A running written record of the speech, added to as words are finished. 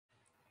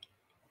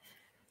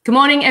Good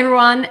morning,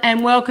 everyone,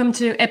 and welcome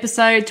to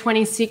episode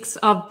 26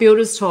 of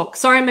Builders Talk.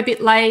 Sorry I'm a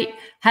bit late,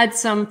 had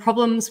some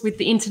problems with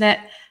the internet,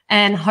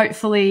 and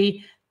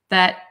hopefully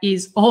that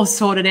is all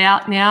sorted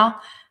out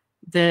now.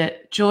 The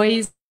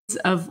joys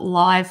of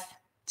live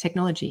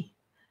technology.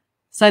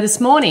 So this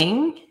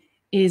morning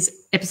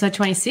is episode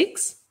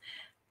 26,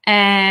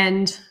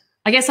 and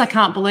I guess I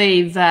can't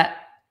believe that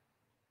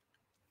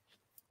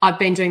I've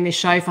been doing this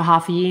show for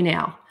half a year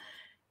now,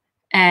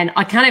 and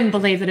I can't even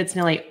believe that it's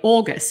nearly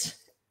August.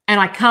 And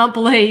I can't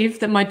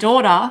believe that my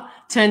daughter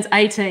turns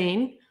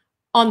 18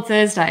 on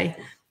Thursday.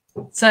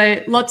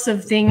 So lots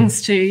of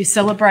things to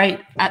celebrate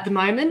at the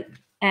moment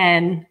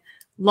and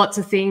lots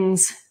of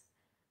things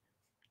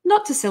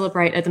not to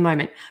celebrate at the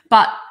moment.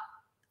 But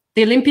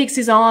the Olympics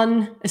is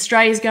on,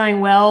 Australia's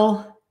going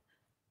well,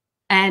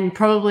 and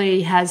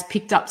probably has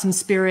picked up some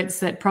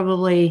spirits that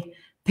probably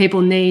people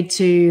need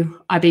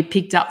to be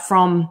picked up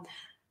from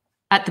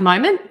at the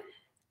moment.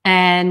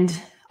 And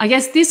I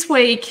guess this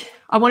week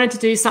I wanted to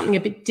do something a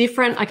bit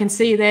different. I can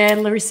see you there,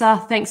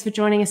 Larissa. Thanks for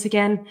joining us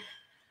again.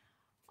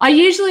 I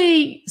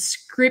usually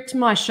script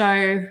my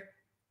show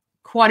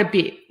quite a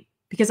bit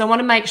because I want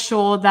to make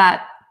sure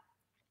that,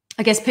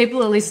 I guess, people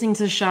who are listening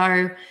to the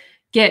show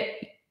get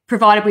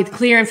provided with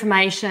clear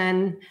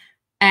information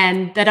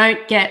and they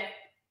don't get,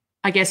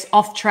 I guess,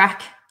 off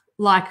track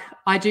like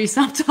I do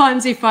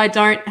sometimes if I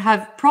don't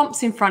have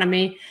prompts in front of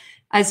me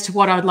as to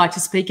what I would like to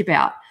speak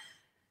about.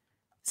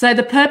 So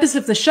the purpose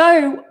of the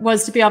show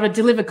was to be able to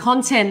deliver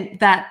content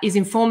that is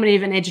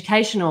informative and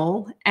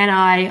educational. And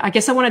I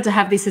guess I wanted to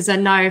have this as a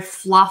no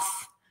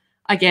fluff,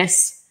 I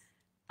guess,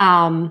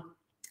 and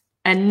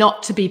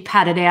not to be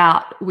padded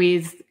out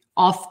with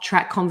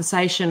off-track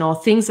conversation or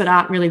things that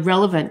aren't really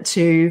relevant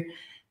to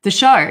the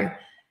show.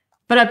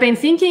 But I've been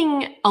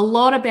thinking a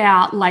lot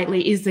about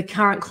lately is the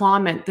current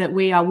climate that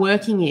we are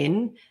working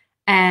in,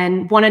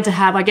 and wanted to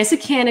have, I guess, a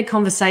candid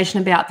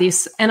conversation about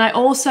this. And I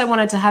also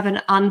wanted to have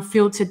an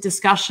unfiltered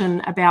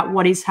discussion about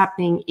what is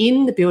happening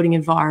in the building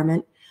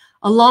environment,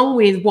 along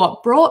with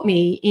what brought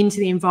me into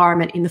the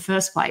environment in the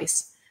first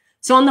place.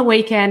 So on the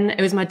weekend,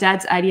 it was my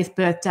dad's 80th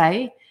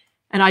birthday,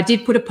 and I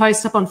did put a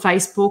post up on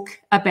Facebook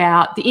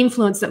about the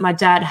influence that my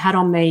dad had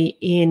on me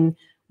in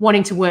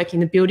wanting to work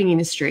in the building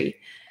industry.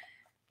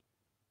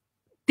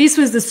 This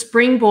was the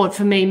springboard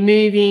for me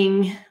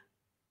moving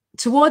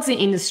towards the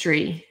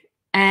industry,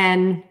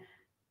 and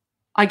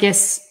I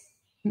guess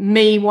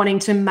me wanting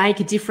to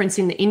make a difference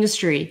in the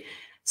industry.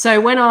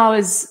 So when I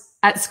was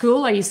at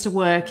school, I used to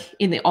work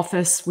in the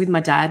office with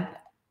my dad.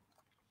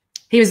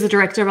 He was the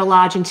director of a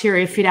large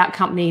interior fit-out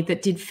company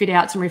that did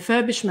fit-outs and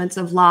refurbishments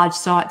of large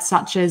sites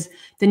such as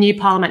the new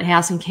Parliament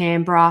House in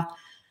Canberra,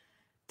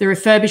 the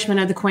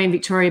refurbishment of the Queen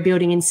Victoria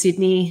building in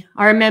Sydney.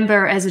 I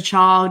remember as a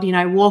child,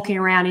 walking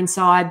around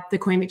inside the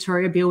Queen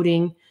Victoria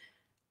building,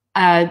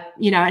 and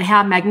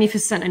how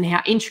magnificent and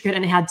how intricate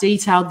and how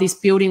detailed this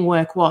building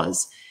work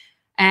was.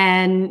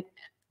 And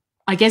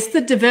I guess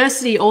the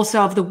diversity also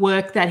of the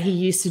work that he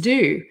used to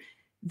do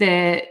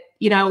there,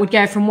 it would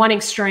go from one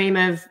extreme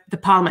of the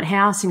Parliament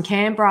House in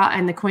Canberra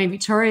and the Queen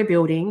Victoria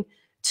building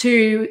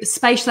to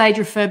spatial age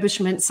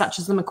refurbishments such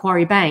as the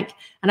Macquarie Bank.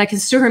 And I can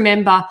still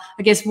remember,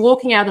 I guess,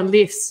 walking out of the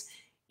lifts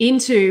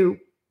into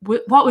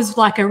what was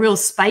like a real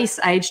space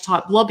age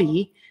type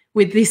lobby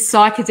with this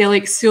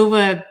psychedelic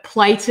silver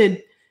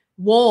plated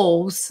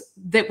walls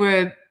that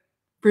were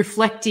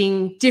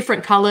reflecting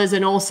different colors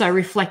and also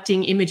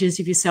reflecting images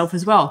of yourself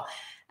as well.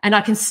 And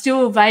I can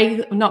still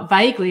I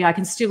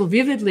can still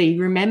vividly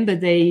remember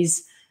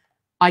these,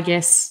 I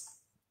guess,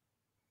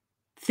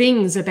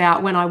 things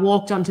about when I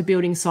walked onto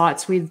building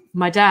sites with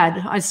my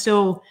dad. I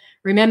still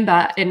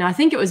remember, and I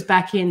think it was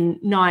back in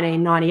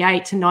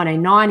 1998 to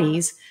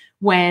 1990s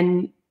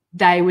when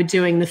they were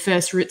doing the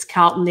first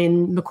Ritz-Carlton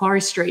in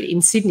Macquarie Street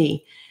in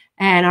Sydney.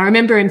 And I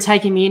remember him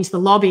taking me into the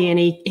lobby, and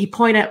he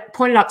pointed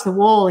up to the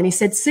wall and he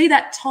said, "See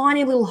that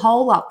tiny little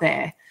hole up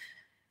there?"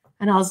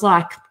 And I was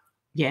like,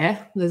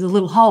 "Yeah, there's a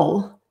little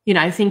hole,"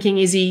 thinking,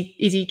 is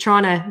he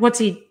trying to, what's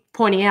he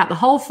pointing out the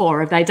hole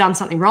for? Have they done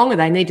something wrong or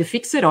they need to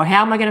fix it, or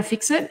how am I going to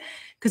fix it?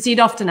 Because he'd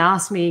often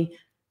ask me,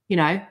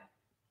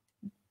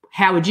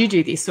 how would you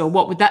do this, or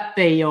what would that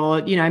be?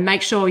 Or,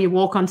 make sure you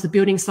walk onto the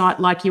building site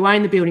like you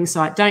own the building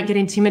site. Don't get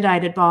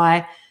intimidated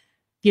by,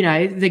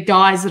 the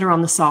guys that are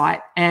on the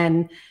site.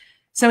 And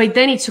so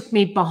he took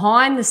me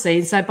behind the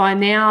scenes. So by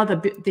now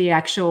the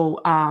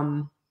actual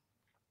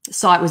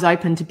site was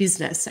open to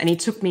business, and he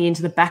took me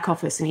into the back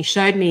office and he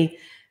showed me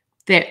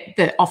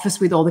the office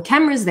with all the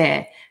cameras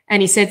there.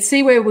 And he said,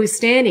 "See where we're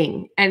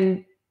standing?"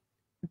 And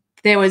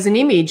there was an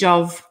image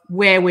of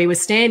where we were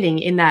standing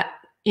in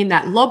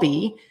that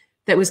lobby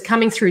that was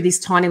coming through this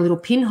tiny little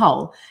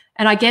pinhole.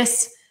 And I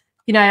guess,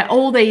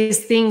 all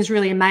these things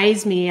really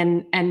amazed me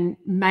and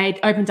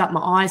opened up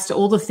my eyes to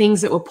all the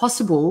things that were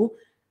possible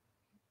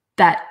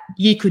that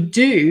you could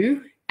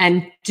do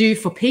and do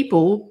for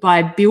people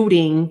by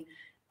building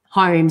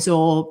homes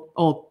or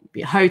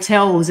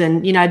hotels.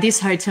 And, this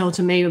hotel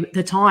to me at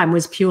the time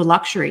was pure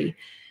luxury.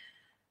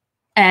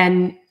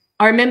 And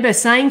I remember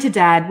saying to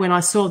Dad when I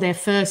saw their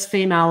first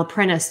female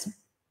apprentice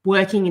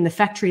working in the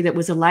factory that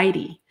was a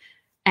lady.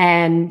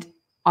 And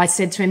I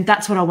said to him,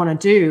 that's what I want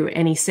to do.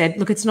 And he said,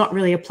 look, it's not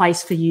really a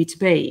place for you to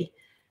be.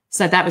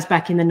 So that was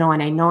back in the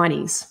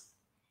 1990s.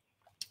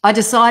 I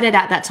decided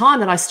at that time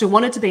that I still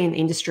wanted to be in the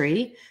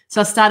industry.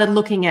 So I started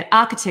looking at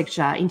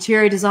architecture,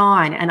 interior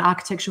design, and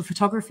architectural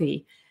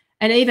photography.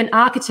 And even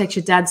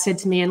architecture, Dad said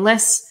to me,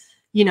 unless,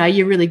 you know,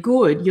 you're really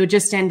good, you'll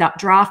just end up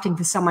drafting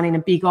for someone in a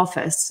big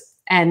office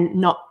and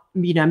not,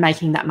 you know,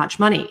 making that much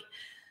money.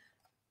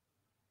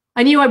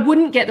 I knew I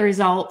wouldn't get the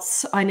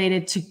results I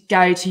needed to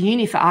go to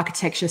uni for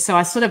architecture. So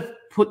I sort of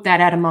put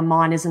that out of my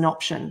mind as an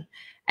option.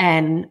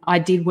 And I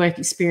did work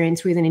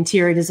experience with an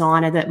interior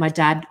designer that my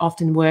dad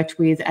often worked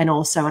with, and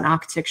also an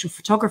architectural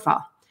photographer.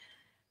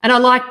 And I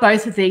liked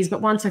both of these,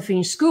 but once I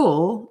finished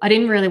school, I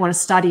didn't really want to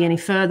study any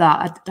further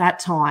at that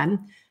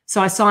time.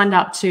 So I signed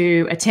up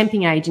to a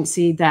temping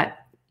agency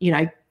that, you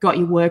know, got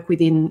you work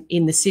within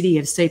the city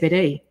of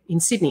CBD in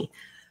Sydney.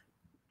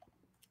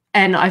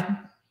 And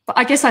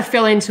I guess I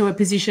fell into a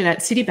position at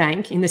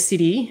Citibank in the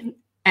city,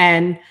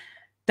 and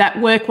that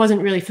work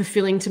wasn't really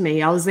fulfilling to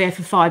me. I was there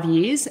for 5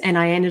 years, and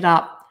I ended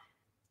up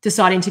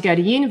deciding to go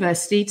to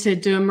university to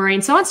do a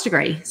marine science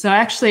degree. So I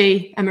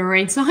actually am a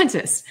marine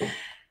scientist.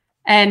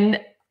 And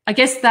I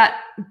guess that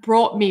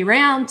brought me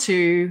around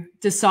to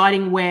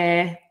deciding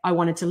where I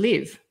wanted to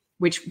live,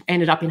 which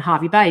ended up in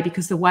Hervey Bay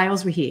because the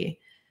whales were here.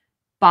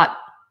 But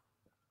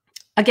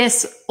I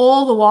guess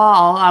all the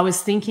while I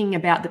was thinking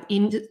about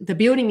the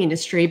building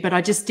industry, but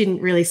I just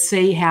didn't really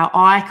see how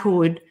I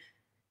could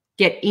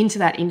get into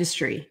that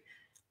industry.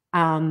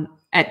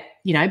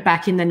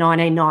 Back in the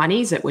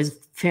 1990s, it was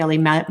fairly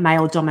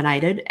male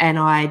dominated, and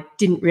I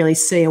didn't really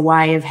see a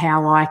way of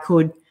how I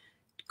could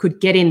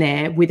get in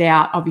there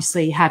without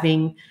obviously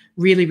having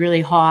really,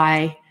 really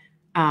high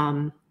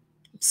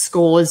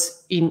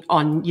scores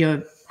on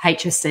your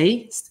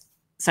HSC,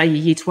 so your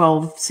Year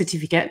 12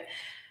 certificate.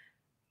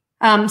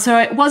 So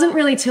it wasn't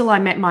really till I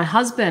met my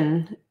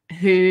husband,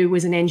 who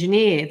was an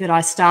engineer, that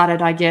I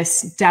started, I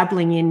guess,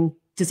 dabbling in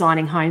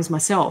designing homes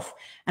myself.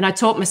 And I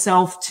taught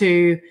myself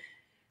to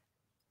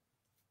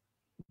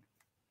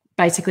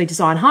basically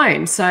design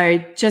homes.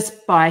 So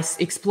just by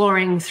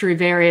exploring through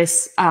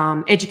various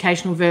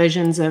educational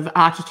versions of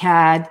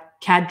ArchiCAD,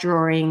 CAD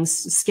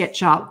drawings,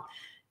 SketchUp,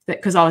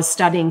 because I was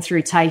studying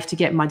through TAFE to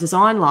get my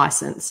design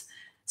license.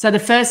 So the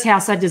first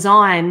house I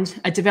designed,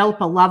 a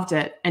developer loved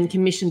it and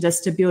commissioned us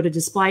to build a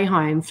display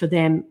home for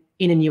them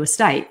in a new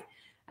estate.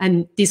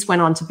 And this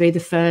went on to be the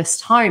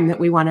first home that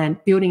we won a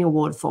building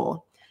award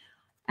for.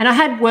 And I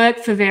had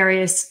worked for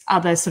various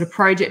other sort of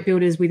project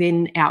builders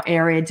within our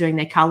area doing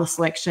their colour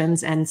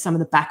selections and some of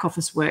the back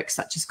office work,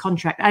 such as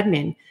contract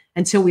admin,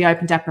 until we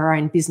opened up our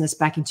own business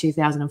back in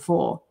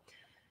 2004.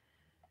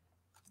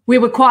 We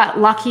were quite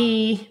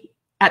lucky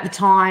at the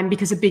time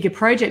because a bigger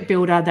project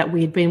builder that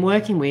we had been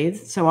working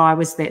with, so I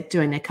was there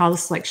doing their colour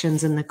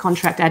selections and the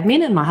contract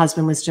admin, and my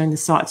husband was doing the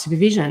site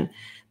supervision.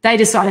 They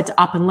decided to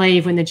up and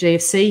leave when the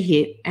GFC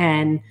hit,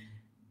 and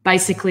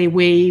basically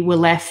we were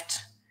left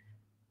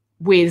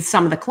with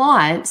some of the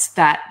clients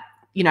that,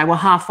 you know, were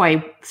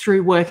halfway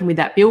through working with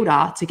that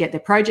builder to get their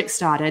project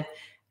started.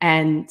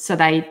 And so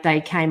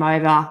they came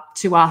over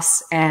to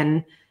us,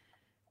 and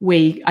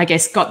we, I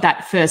guess, got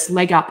that first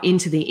leg up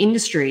into the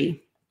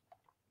industry.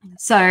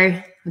 So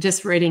I'm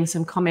just reading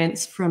some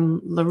comments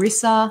from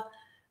Larissa.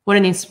 What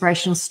an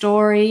inspirational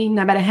story.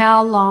 No matter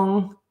how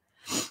long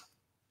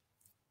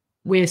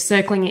we're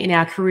circling in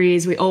our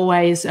careers, we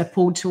always are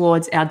pulled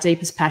towards our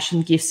deepest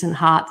passion, gifts, and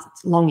heart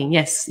longing.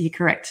 Yes, you're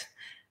correct.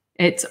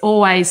 It's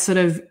always sort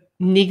of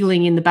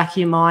niggling in the back of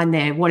your mind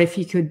there. What if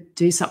you could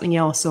do something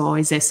else? Or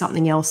is there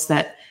something else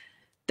that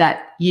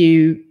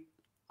you,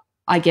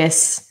 I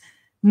guess,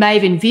 may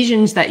have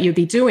envisioned that you'd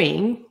be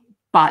doing,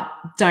 but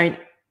don't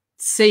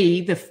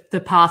see the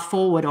path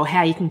forward or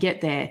how you can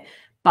get there?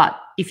 But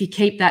if you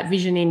keep that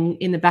vision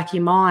in the back of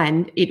your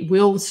mind, it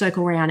will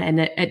circle around,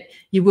 and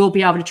you will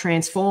be able to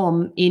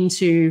transform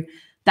into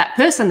that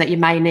person that you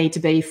may need to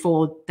be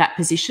for that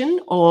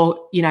position,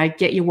 or, you know,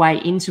 get your way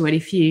into it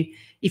if you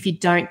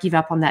don't give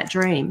up on that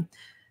dream.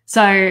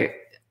 So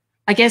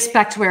I guess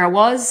back to where I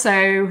was.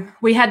 So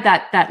we had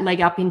that leg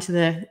up into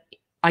the,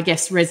 I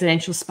guess,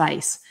 residential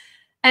space.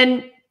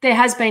 And there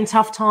has been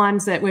tough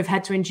times that we've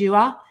had to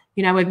endure.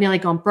 You know, we've nearly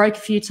gone broke a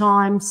few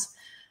times.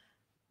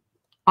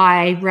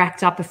 I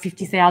racked up a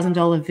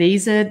 $50,000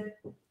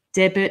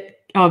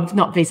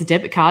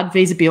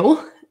 Visa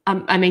bill.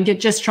 I mean,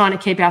 just trying to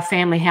keep our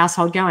family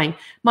household going.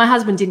 My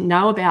husband didn't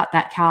know about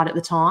that card at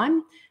the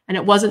time, and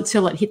it wasn't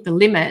till it hit the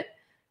limit,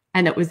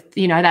 and it was,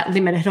 you know, that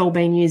limit had all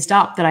been used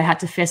up, that I had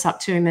to fess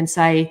up to him and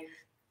say,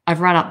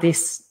 I've run up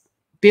this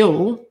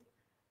bill,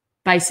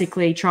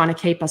 basically trying to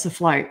keep us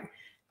afloat.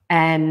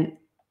 And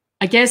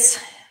I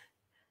guess,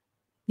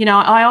 you know,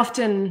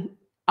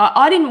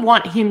 I didn't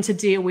want him to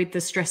deal with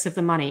the stress of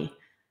the money.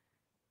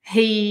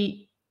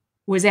 He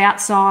was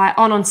outside,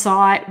 on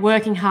site,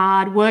 working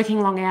hard, working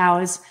long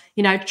hours,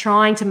 you know,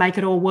 trying to make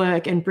it all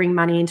work and bring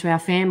money into our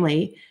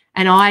family.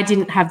 And I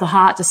didn't have the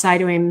heart to say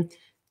to him,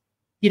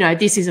 you know,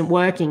 this isn't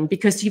working,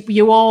 because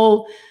you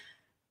all,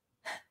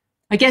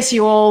 I guess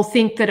you all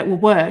think that it will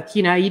work.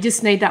 You know, you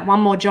just need that one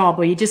more job,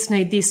 or you just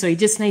need this, or you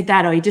just need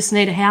that, or you just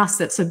need a house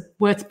that's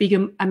worth a big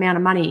amount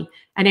of money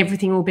and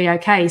everything will be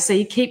okay. So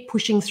you keep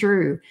pushing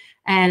through.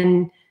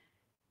 And,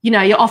 you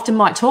know, you often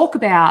might talk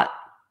about,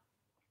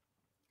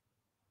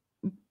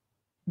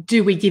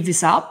 do we give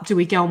this up? Do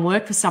we go and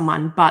work for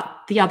someone? But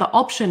the other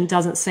option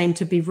doesn't seem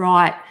to be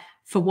right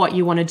for what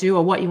you want to do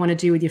or what you want to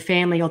do with your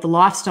family or the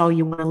lifestyle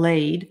you want to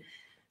lead.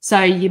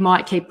 So you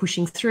might keep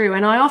pushing through.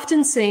 And I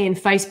often see in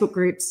Facebook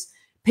groups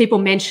people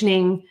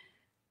mentioning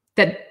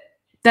that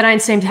they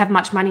don't seem to have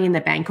much money in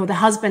the bank, or the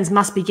husbands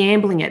must be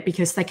gambling it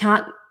because they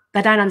don't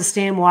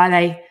understand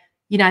why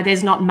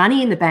there's not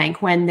money in the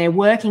bank when they're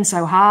working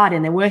so hard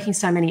and they're working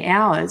so many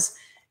hours,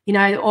 you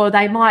know. Or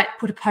they might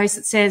put a post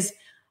that says,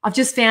 I've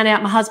just found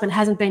out my husband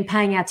hasn't been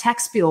paying our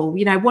tax bill.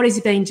 You know, what has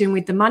he been doing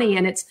with the money?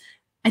 And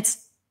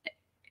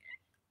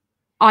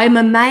I'm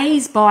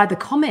amazed by the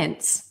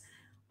comments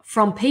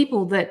from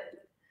people that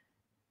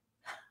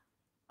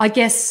I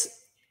guess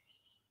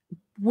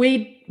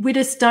we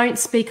just don't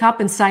speak up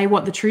and say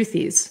what the truth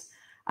is.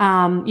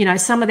 You know,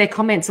 some of their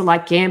comments are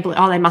like gambling.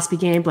 Oh, they must be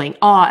gambling.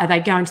 Oh, are they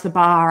going to the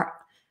bar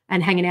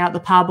and hanging out at the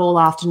pub all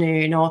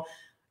afternoon? Or,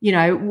 you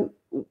know,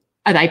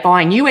 are they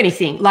buying you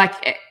anything?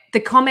 Like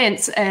the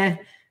comments,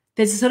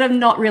 there's sort of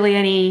not really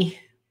any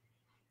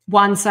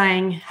one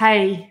saying,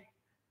 hey,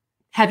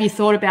 have you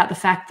thought about the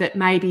fact that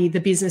maybe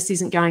the business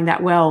isn't going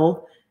that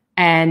well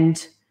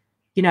and,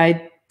 you know,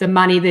 the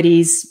money that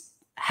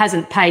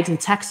hasn't paid to the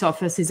tax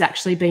office is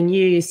actually being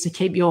used to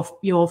keep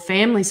your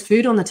family's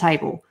food on the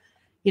table.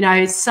 You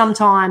know,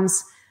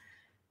 sometimes,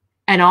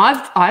 and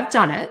I've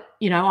done it,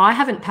 you know, I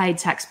haven't paid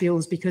tax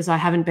bills because I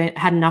haven't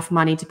had enough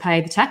money to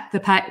pay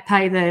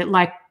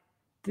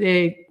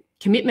the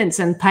commitments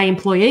and pay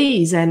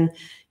employees. And,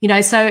 you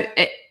know, so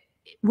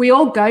we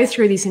all go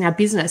through this in our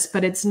business,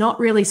 but it's not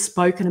really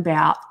spoken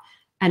about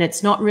and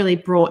it's not really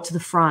brought to the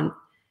front.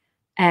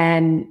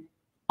 And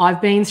I've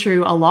been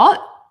through a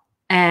lot,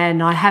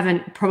 and I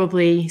haven't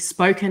probably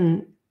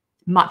spoken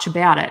much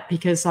about it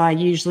because I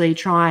usually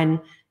try and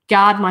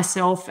guard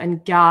myself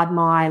and guard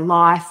my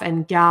life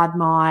and guard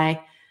my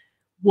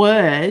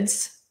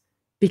words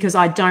because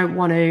I don't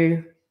want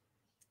to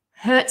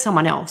hurt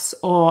someone else,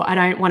 or I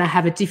don't want to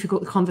have a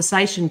difficult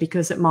conversation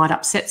because it might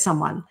upset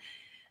someone.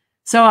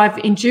 So I've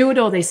endured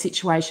all these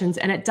situations,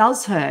 and it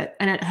does hurt,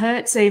 and it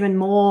hurts even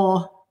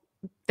more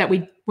that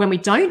when we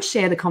don't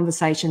share the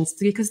conversations,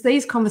 because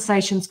these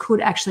conversations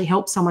could actually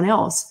help someone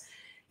else.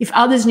 If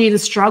others knew the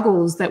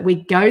struggles that we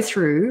go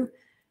through,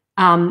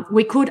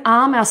 we could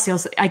arm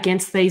ourselves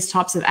against these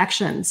types of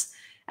actions.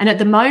 And at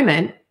the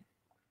moment,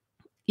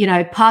 you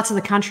know, parts of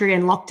the country are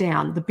in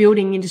lockdown. The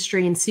building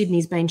industry in Sydney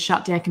has been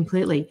shut down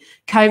completely.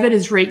 COVID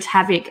has wreaked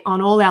havoc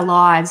on all our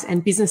lives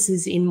and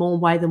businesses in more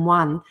way than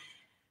one.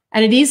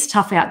 And it is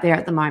tough out there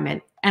at the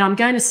moment. And I'm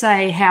going to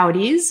say how it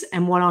is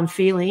and what I'm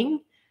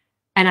feeling.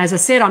 And as I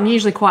said, I'm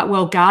usually quite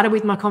well guarded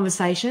with my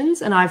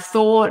conversations. And I've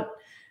thought,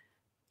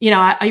 you know,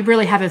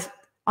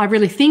 I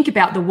really think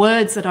about the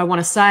words that I want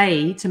to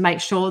say to make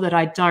sure that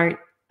I don't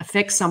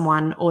affect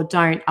someone or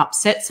don't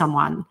upset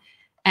someone.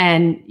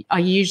 And I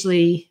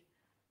usually,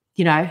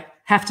 you know,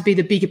 have to be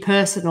the bigger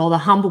person or the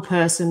humble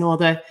person or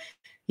the,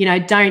 you know,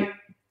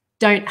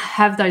 don't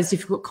have those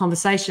difficult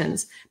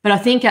conversations. But I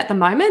think at the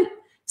moment,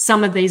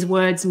 some of these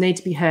words need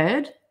to be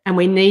heard, and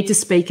we need to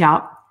speak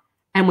up,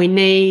 and we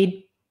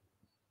need,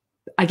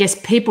 I guess,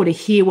 people to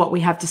hear what we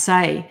have to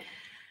say.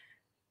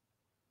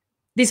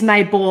 This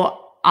may bore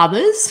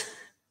others,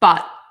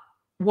 but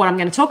what I'm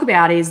going to talk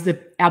about is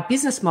our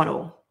business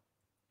model.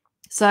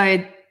 So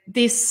I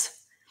guess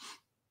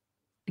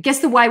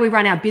the way we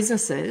run our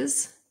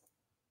businesses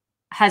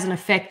has an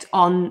effect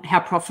on how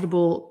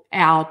profitable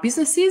our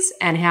business is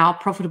and how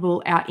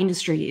profitable our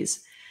industry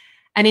is.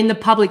 And in the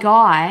public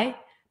eye,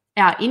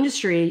 our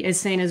industry is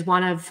seen as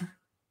one of,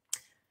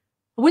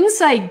 I wouldn't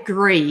say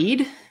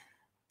greed.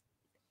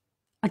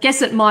 I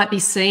guess it might be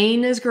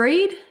seen as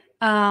greed.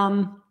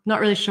 Not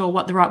really sure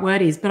what the right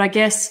word is, but I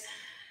guess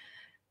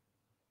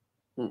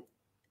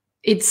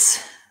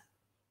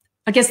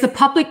the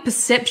public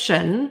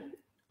perception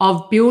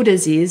of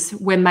builders is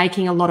we're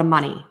making a lot of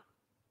money.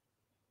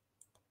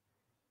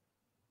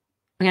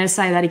 I'm going to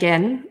say that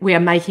again. We are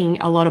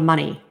making a lot of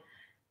money.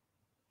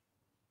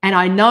 And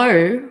I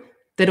know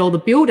that all the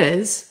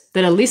builders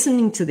that are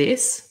listening to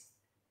this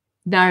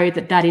know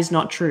that that is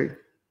not true.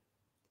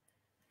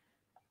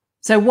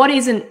 So what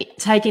isn't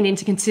taken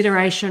into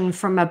consideration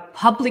from a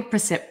public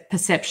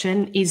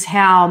perception is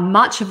how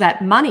much of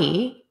that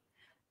money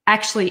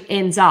actually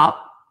ends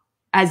up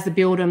as the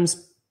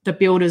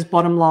builder's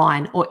bottom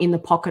line or in the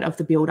pocket of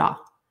the builder.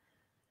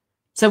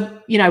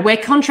 So, you know, we're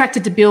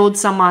contracted to build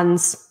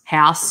someone's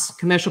house,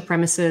 commercial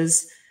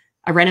premises,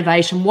 a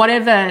renovation,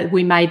 whatever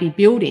we may be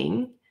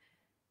building.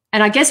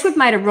 And I guess we've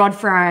made a rod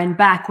for our own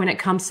back when it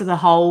comes to the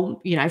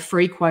whole, you know,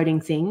 free quoting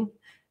thing.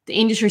 The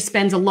industry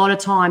spends a lot of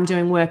time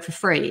doing work for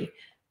free.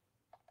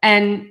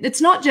 And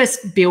it's not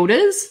just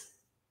builders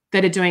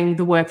that are doing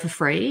the work for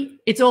free.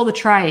 It's all the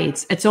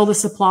trades. It's all the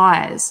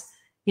suppliers.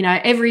 You know,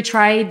 every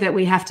trade that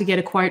we have to get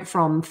a quote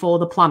from for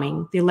the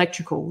plumbing, the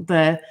electrical,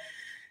 the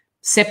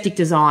septic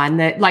design,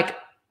 like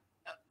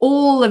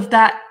all of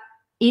that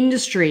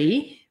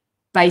industry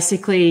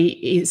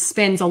basically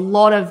spends a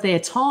lot of their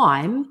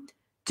time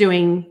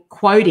doing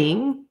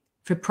quoting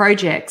for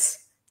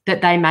projects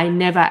that they may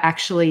never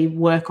actually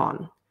work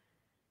on.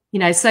 You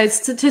know, so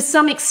to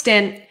some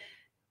extent,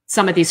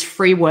 some of this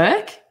free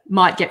work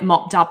might get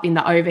mopped up in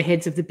the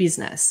overheads of the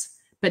business,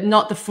 but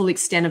not the full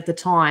extent of the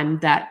time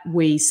that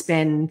we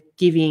spend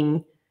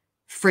giving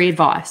free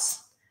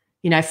advice,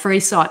 you know, free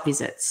site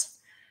visits,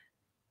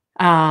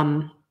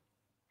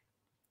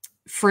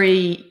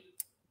 free,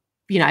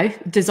 you know,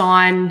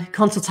 design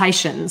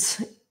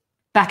consultations,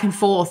 back and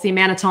forth, the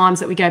amount of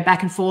times that we go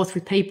back and forth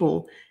with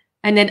people,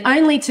 and then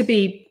only to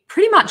be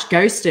pretty much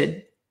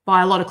ghosted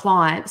by a lot of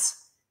clients.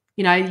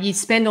 You know, you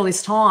spend all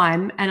this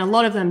time and a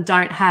lot of them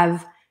don't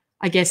have,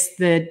 I guess,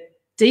 the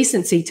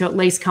decency to at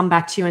least come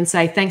back to you and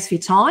say, thanks for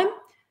your time,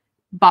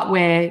 but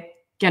we're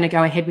going to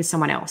go ahead with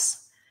someone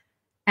else.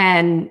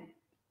 And,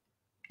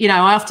 you know,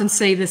 I often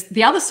see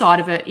the other side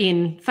of it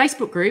in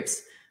Facebook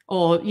groups,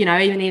 or, you know,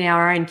 even in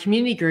our own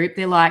community group.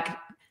 They're like,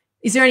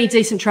 is there any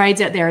decent trades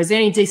out there? Is there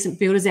any decent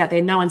builders out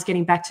there? No one's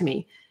getting back to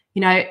me.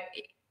 You know,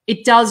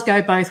 it does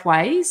go both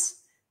ways,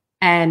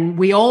 and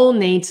we all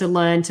need to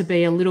learn to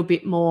be a little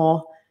bit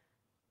more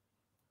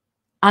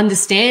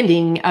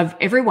understanding of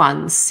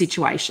everyone's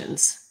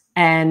situations,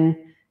 and,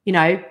 you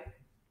know,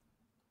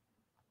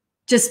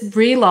 just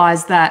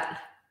realize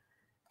that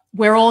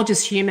we're all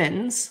just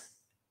humans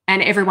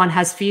and everyone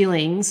has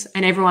feelings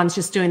and everyone's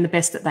just doing the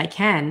best that they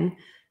can.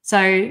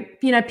 So,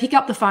 you know, pick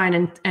up the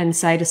phone and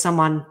say to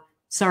someone,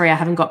 sorry, I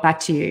haven't got back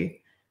to you.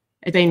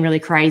 It's been really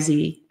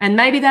crazy. And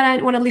maybe they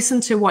don't want to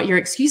listen to what your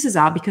excuses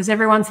are, because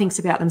everyone thinks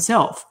about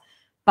themselves.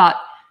 But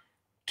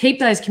keep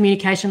those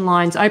communication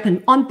lines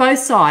open on both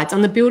sides,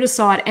 on the builder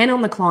side and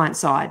on the client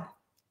side.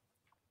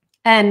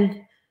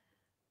 And,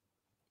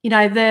 you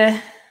know,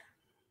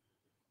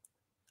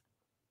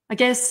 I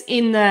guess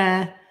in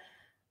the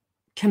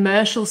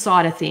commercial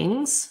side of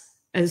things,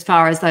 as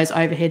far as those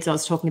overheads I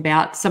was talking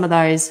about, some of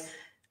those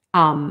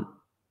overheads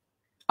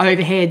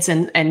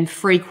and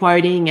free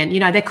quoting, and, you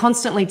know, they're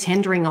constantly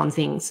tendering on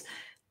things.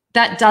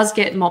 That does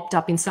get mopped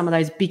up in some of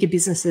those bigger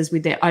businesses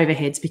with their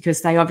overheads,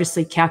 because they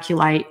obviously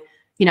calculate,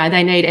 you know,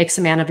 they need X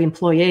amount of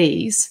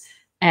employees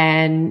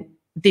and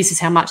this is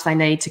how much they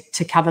need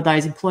to cover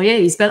those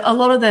employees. But a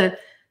lot of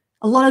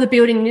the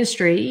building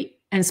industry,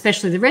 and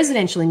especially the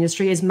residential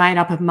industry, is made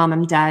up of mum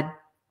and dad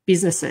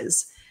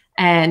businesses.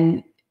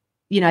 And,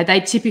 you know, they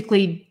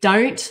typically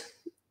don't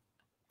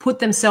put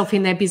themselves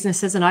in their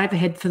business as an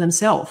overhead for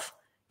themselves.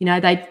 You know,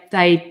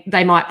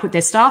 they might put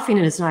their staff in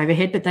as an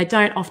overhead, but they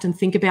don't often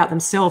think about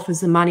themselves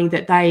as the money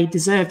that they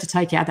deserve to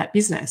take out of that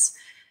business.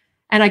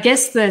 And I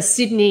guess the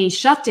Sydney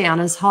shutdown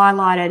has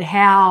highlighted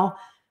how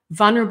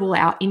vulnerable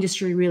our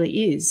industry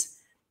really is,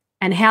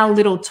 and how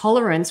little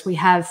tolerance we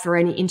have for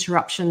any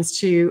interruptions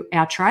to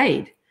our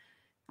trade.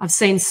 I've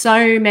seen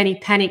so many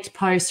panicked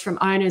posts from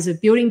owners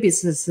of building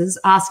businesses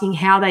asking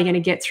how they're going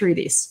to get through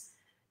this.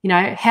 You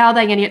know, how are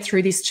they going to get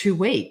through this 2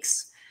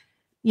 weeks?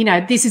 You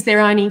know, this is their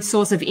only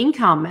source of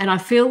income. And I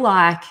feel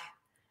like,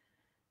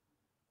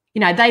 you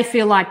know, they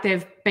feel like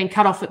they've been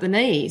cut off at the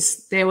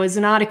knees. There was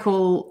an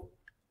article,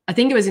 I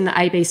think it was in the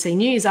ABC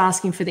News,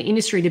 asking for the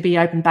industry to be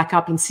opened back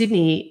up in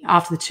Sydney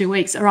after the 2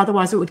 weeks, or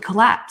otherwise it would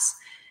collapse.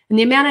 And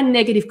the amount of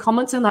negative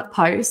comments on that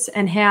post,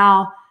 and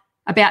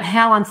about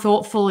how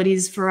unthoughtful it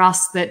is for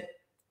us that,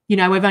 you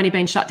know, we've only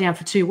been shut down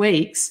for 2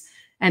 weeks,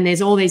 and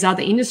there's all these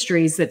other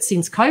industries that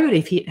since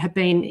COVID have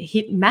been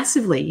hit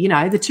massively. You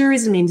know, the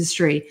tourism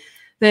industry,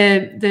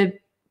 the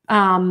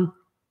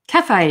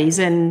cafes,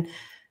 and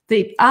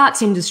the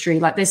arts industry.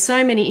 Like, there's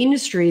so many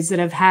industries that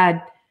have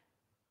had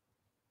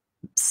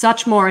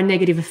such more a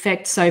negative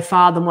effect so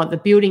far than what the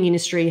building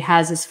industry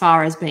has as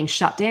far as being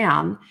shut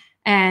down.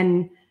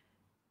 And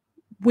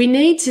we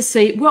need to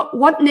see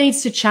what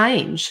needs to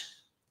change.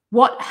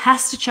 What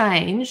has to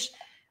change?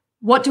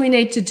 What do we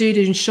need to do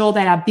to ensure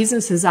that our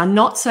businesses are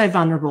not so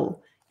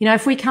vulnerable? You know,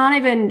 if we can't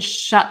even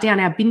shut down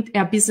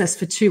our business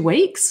for 2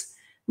 weeks,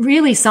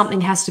 really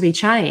something has to be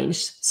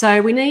changed.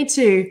 So we need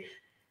to,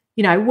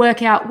 you know,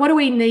 work out, what do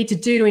we need to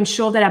do to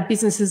ensure that our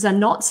businesses are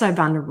not so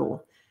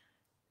vulnerable?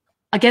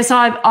 I guess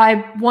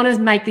I want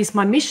to make this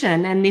my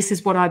mission, and this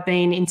is what I've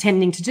been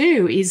intending to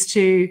do, is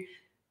to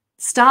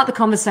start the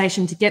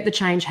conversation to get the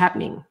change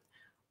happening.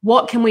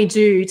 What can we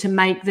do to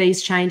make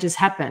these changes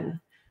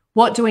happen?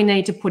 What do we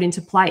need to put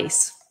into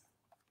place?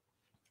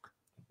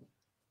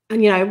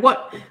 And, you know,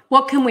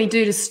 what can we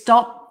do to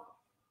stop,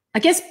 I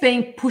guess,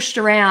 being pushed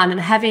around and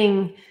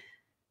having,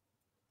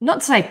 not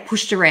to say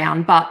pushed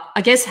around, but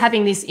I guess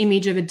having this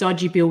image of a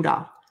dodgy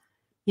builder.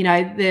 You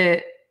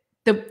know,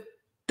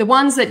 the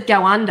ones that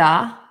go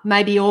under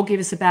maybe all give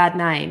us a bad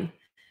name,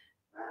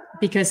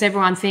 because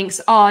everyone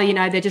thinks, oh, you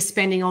know, they're just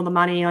spending all the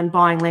money on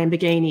buying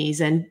Lamborghinis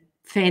and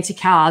fancy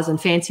cars and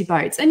fancy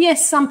boats. And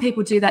yes, some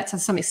people do that to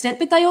some extent,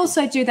 but they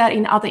also do that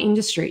in other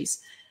industries.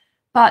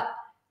 But,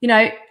 you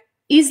know,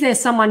 is there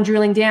someone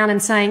drilling down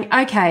and saying,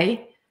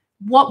 okay,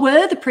 what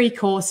were the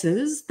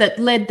precursors that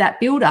led that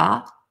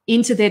builder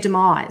into their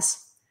demise?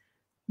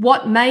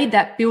 What made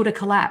that builder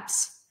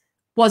collapse?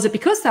 Was it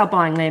because they were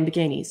buying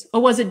Lamborghinis,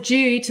 or was it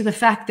due to the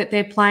fact that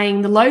they're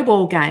playing the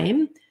lowball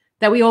game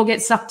that we all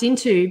get sucked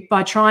into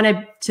by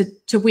trying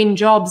to win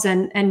jobs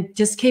and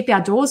just keep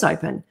our doors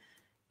open?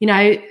 You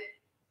know,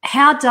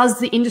 how does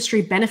the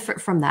industry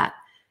benefit from that?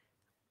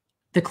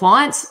 The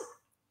clients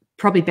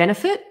probably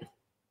benefit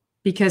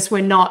because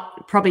we're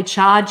not probably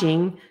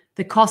charging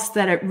the cost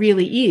that it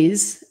really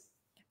is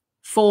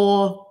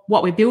for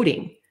what we're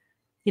building.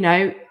 You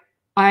know,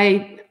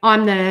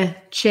 I'm the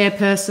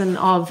chairperson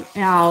of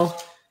our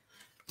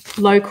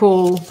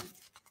local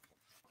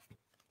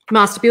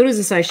Master Builders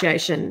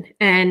Association,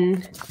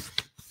 and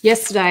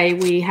yesterday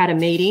we had a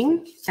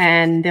meeting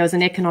and there was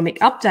an economic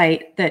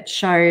update that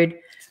showed,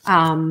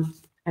 and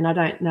I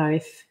don't know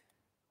if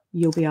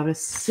you'll be able to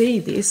see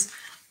this,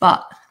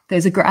 but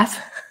there's a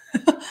graph.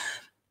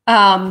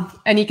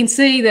 And you can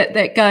see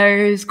that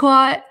goes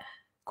quite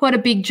a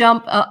big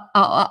jump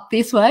up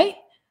this way.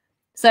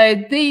 So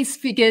these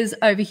figures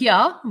over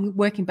here, I'm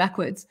working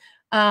backwards.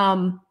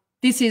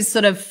 This is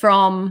sort of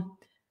from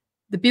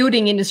the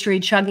building industry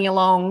chugging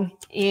along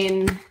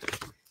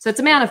so it's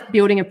amount of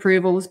building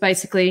approvals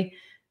basically.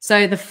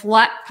 So the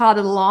flat part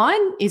of the line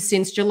is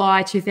since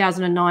July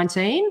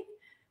 2019.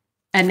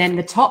 And then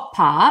the top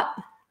part,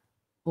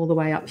 all the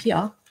way up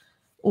here.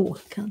 Oh, I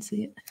can't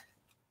see it.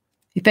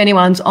 If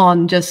anyone's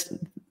on just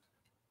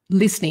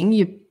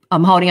listening,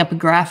 I'm holding up a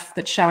graph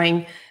that's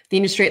showing the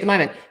industry at the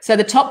moment. So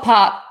the top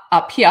part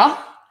up here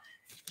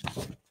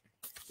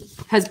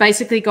has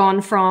basically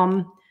gone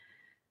from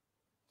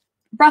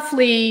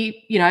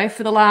roughly, you know,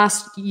 for the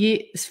last year,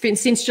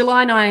 since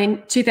July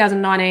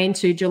 2019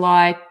 to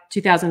July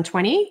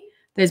 2020,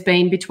 there's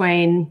been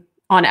between,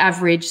 on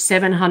average,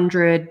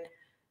 700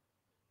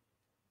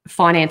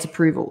 finance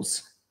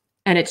approvals,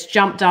 and it's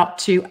jumped up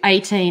to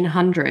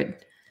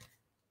 1,800.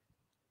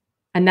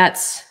 And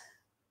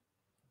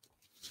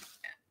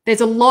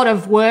there's a lot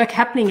of work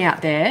happening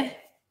out there,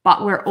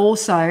 but we're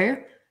also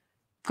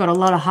got a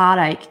lot of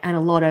heartache and a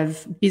lot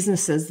of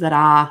businesses that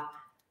are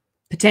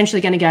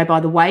potentially going to go by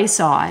the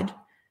wayside.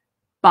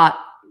 But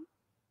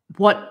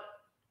what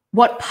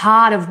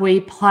part have we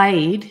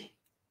played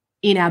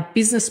in our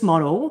business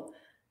model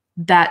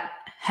that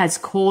has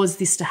caused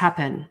this to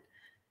happen?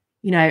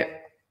 You know,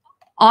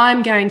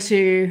 I'm going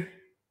to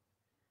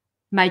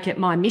make it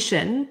my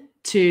mission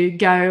to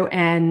go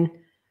and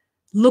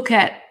look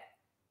at,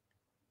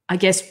 I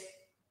guess,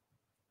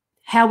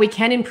 how we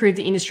can improve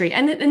the industry.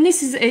 And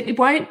this is, it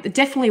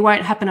definitely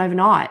won't happen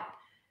overnight.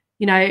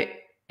 You know,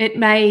 it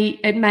may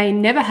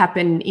never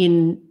happen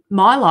in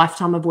my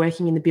lifetime of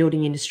working in the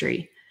building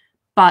industry,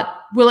 but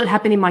will it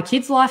happen in my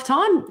kids'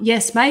 lifetime?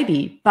 Yes,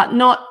 maybe, but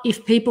not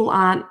if people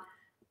aren't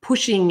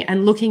pushing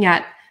and looking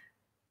at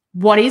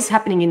what is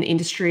happening in the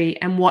industry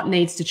and what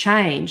needs to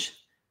change.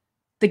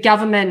 The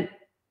government,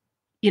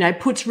 you know,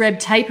 puts red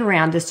tape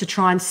around us to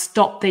try and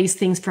stop these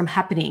things from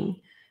happening,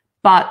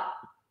 but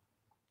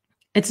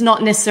it's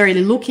not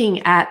necessarily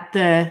looking at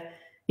the,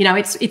 you know,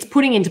 it's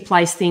putting into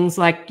place things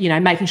like, you know,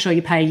 making sure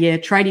you pay your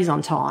tradies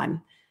on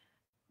time.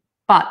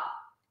 But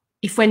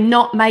if we're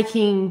not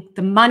making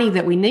the money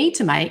that we need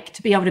to make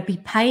to be able to be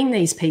paying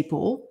these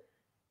people,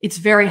 it's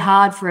very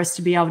hard for us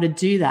to be able to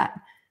do that.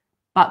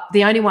 But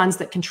the only ones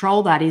that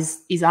control that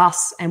is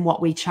us and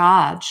what we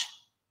charge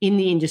in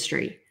the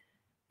industry.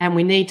 And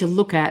we need to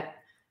look at,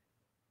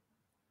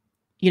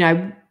 you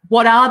know,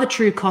 what are the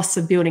true costs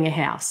of building a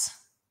house?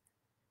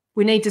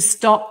 We need to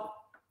stop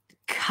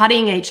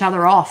cutting each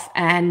other off,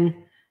 and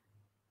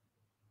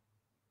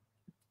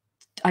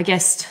I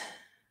guess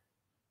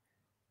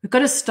we've got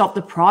to stop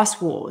the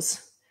price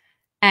wars.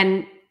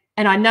 And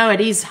I know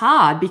it is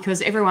hard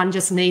because everyone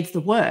just needs the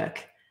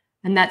work.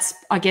 And that's,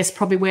 I guess,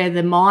 probably where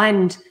the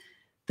mind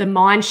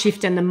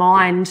shift and the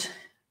mind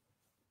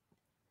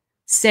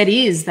set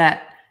is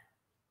that,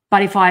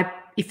 but if I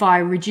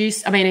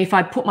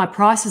put my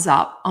prices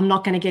up, I'm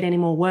not going to get any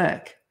more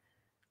work.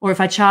 Or if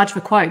I charge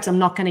for quotes, I'm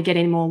not going to get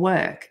any more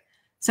work.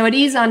 So it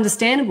is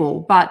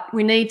understandable, but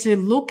we need to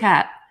look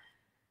at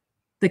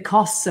the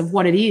costs of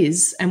what it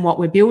is and what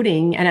we're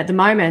building. And at the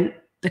moment,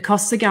 the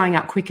costs are going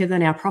up quicker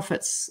than our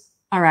profits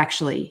are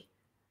actually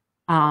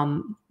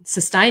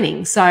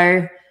sustaining.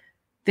 So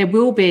there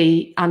will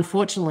be,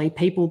 unfortunately,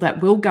 people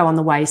that will go on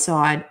the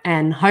wayside,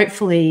 and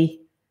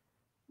hopefully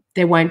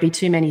there won't be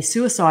too many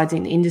suicides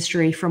in the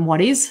industry from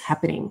what is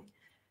happening.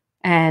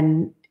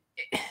 And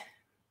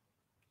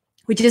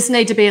we just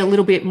need to be a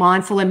little bit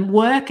mindful and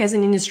work as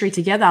an industry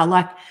together.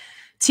 Like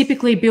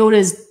typically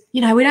builders,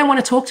 you know, we don't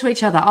want to talk to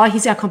each other. Oh,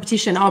 here's our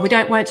competition. Oh,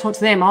 won't talk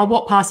to them. I'll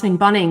walk past them in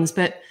Bunnings,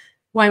 but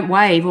won't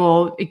wave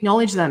or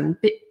acknowledge them.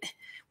 But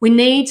we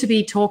need to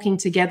be talking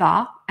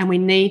together, and we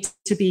need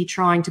to be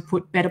trying to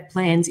put better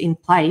plans in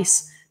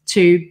place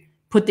to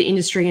put the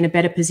industry in a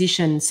better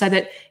position so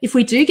that if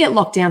we do get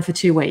locked down for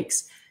 2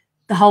 weeks,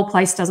 the whole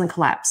place doesn't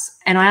collapse.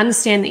 And I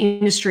understand the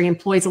industry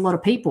employs a lot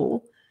of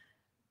people,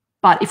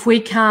 But if we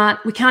can't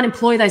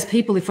employ those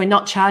people if we're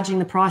not charging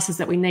the prices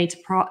that we need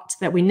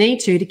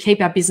to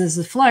keep our business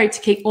afloat,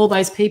 to keep all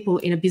those people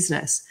in a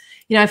business.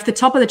 You know, if the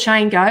top of the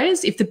chain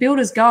goes, if the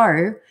builders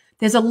go,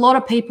 there's a lot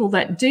of people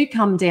that do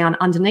come down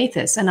underneath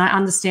us. And I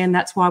understand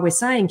that's why we're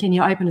saying, can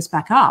you open us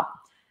back up?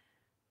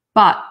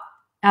 But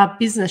our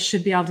business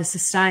should be able to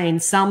sustain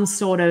some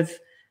sort of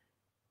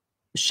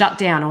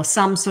shutdown or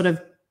some sort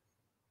of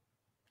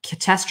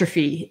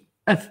catastrophe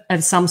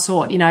of some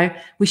sort. You know,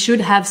 we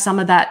should have some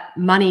of that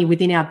money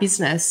within our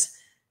business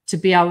to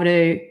be able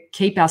to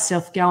keep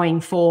ourselves going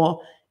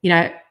for, you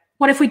know,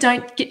 what if you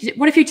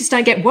just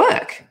don't get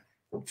work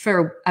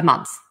for a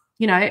month?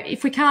 You know,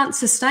 if we can't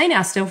sustain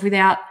ourselves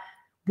without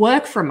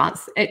work for a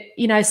month,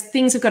 you know,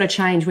 things have got to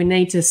change. We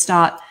need to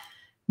start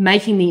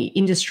making the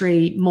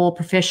industry more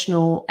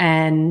professional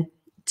and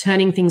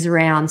turning things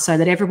around so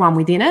that everyone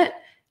within it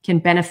can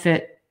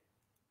benefit.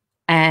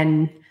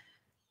 And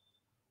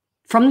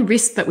from the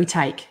risk that we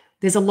take,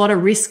 there's a lot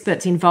of risk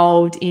that's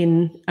involved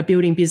in a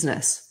building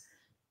business.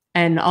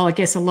 And I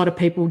guess a lot of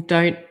people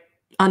don't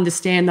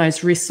understand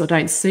those risks or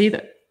don't see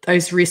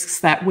those risks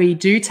that we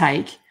do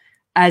take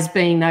as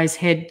being those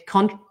head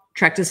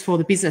contractors for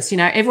the business. You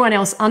know, everyone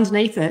else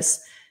underneath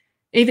us,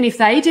 even if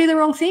they do the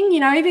wrong thing, you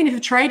know, even if a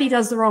tradie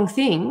does the wrong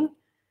thing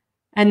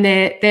and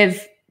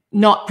they've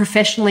not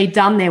professionally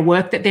done their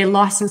work that they're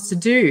licensed to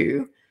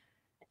do,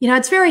 you know,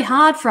 it's very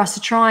hard for us to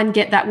try and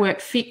get that work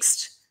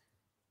fixed.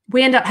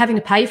 We end up having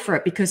to pay for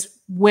it because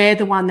we're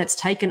the one that's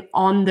taken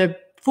on the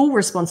full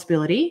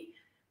responsibility,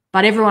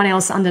 but everyone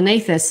else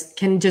underneath us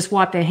can just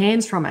wipe their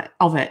hands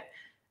of it.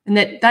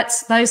 And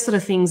that's those sort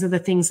of things are the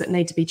things that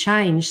need to be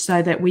changed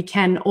so that we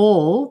can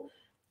all,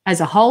 as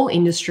a whole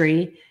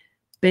industry,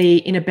 be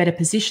in a better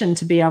position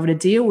to be able to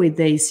deal with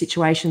these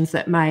situations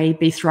that may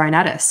be thrown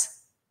at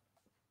us.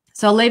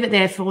 So I'll leave it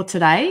there for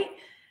today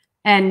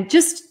and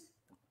just,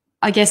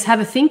 I guess, have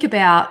a think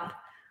about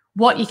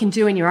what you can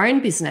do in your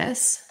own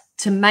business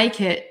to make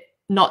it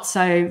not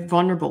so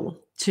vulnerable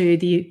to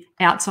the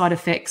outside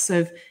effects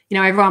of, you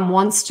know, everyone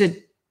wants to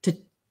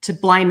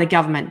blame the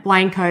government,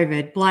 blame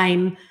COVID,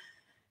 blame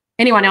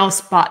anyone else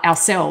but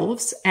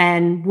ourselves.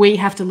 And we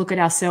have to look at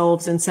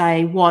ourselves and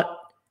say, what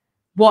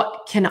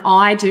can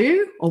I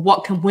do or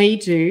what can we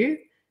do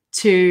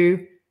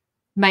to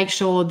make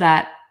sure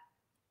that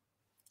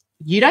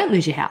you don't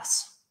lose your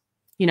house?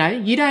 You know,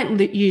 you don't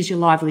use your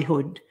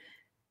livelihood.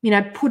 You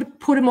know,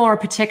 put a more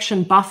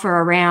protection buffer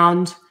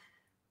around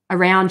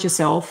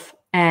yourself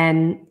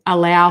and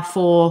allow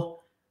for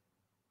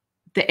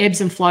the ebbs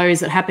and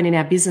flows that happen in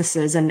our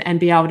businesses and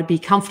be able to be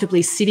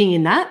comfortably sitting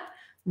in that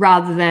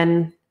rather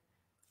than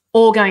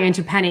all going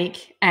into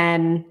panic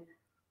and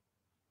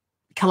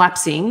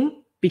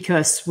collapsing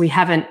because we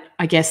haven't,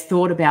 I guess,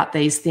 thought about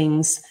these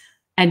things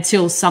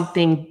until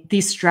something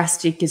this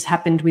drastic has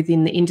happened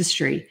within the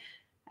industry.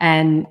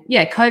 And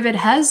yeah, COVID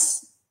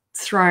has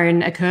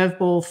thrown a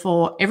curveball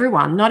for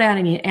everyone, not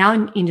only in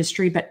our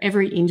industry, but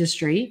every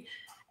industry.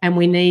 And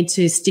we need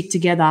to stick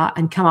together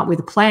and come up with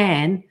a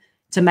plan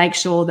to make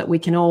sure that we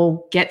can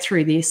all get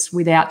through this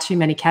without too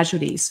many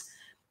casualties.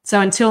 So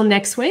until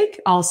next week,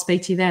 I'll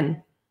speak to you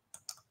then.